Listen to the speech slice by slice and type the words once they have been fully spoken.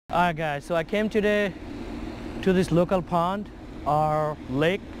Alright guys, so I came today to this local pond or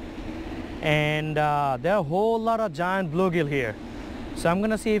lake, and there are a whole lot of giant bluegill here. So I'm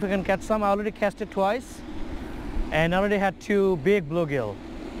gonna see if I can catch some. I already cast it twice and I already had 2 big bluegill.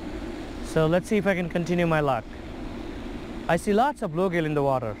 So let's see if I can continue my luck. I see lots of bluegill in the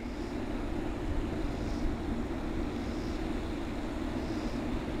water.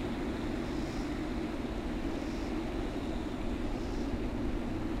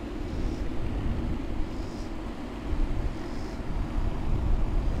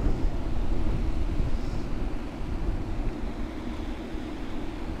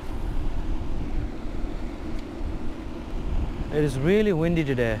 It is really windy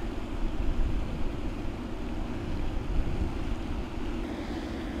today.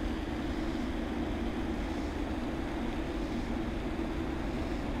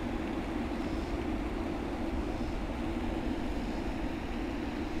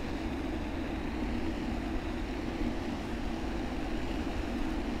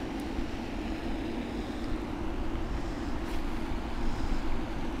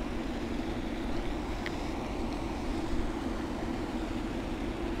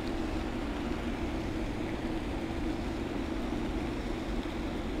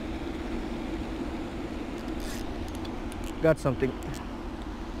 Got something.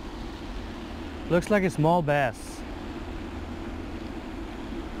 Looks like a small bass.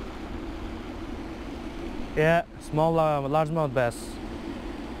 Yeah, small largemouth bass.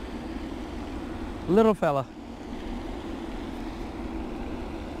 Little fella.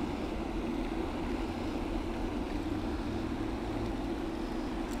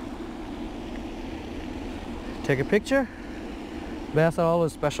 Take a picture. Bass are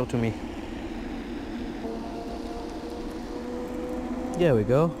always special to me. There we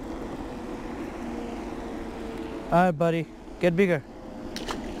go. Alright buddy, get bigger.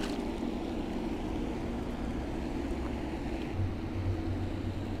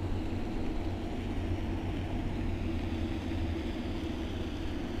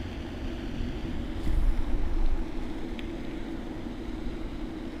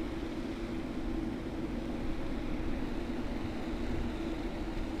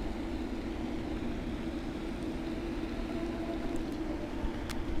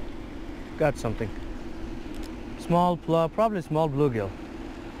 Got something. Small, probably small bluegill.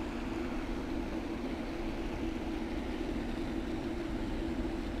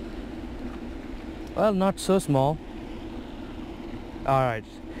 Well, not so small. Alright,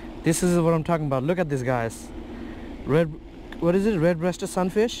 this is what I'm talking about. Look at this, guys. What is it? Red-breasted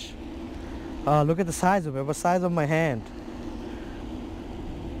sunfish? Look at the size of it, the size of my hand.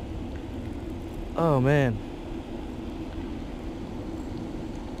 Oh man.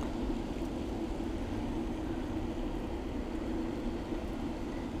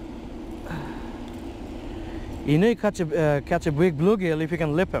 You know you catch a big bluegill if you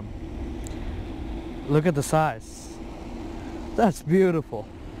can lip him. Look at the size. That's beautiful.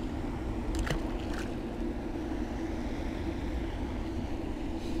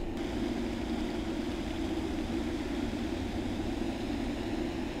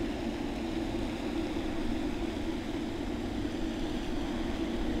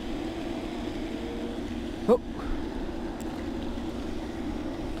 Oh.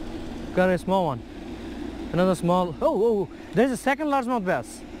 Got a small one. Another small. Oh, there's a second largemouth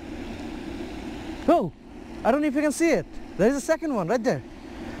bass. Oh, I don't know if you can see it. There's a second one right there.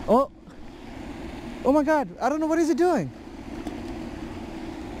 Oh my God, I don't know what is he doing.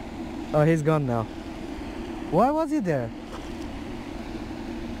 Oh, he's gone now. Why was he there?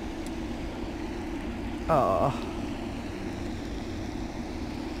 Oh.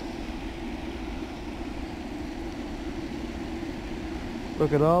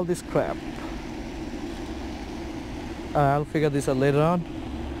 Look at all this crap. I'll figure this out later on.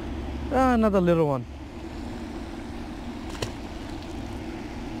 Another little one.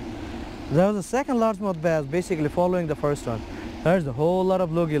 There was a second largemouth bass basically following the first one. There's a whole lot of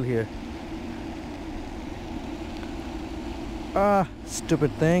bluegill here.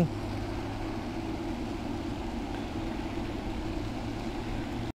 Stupid thing.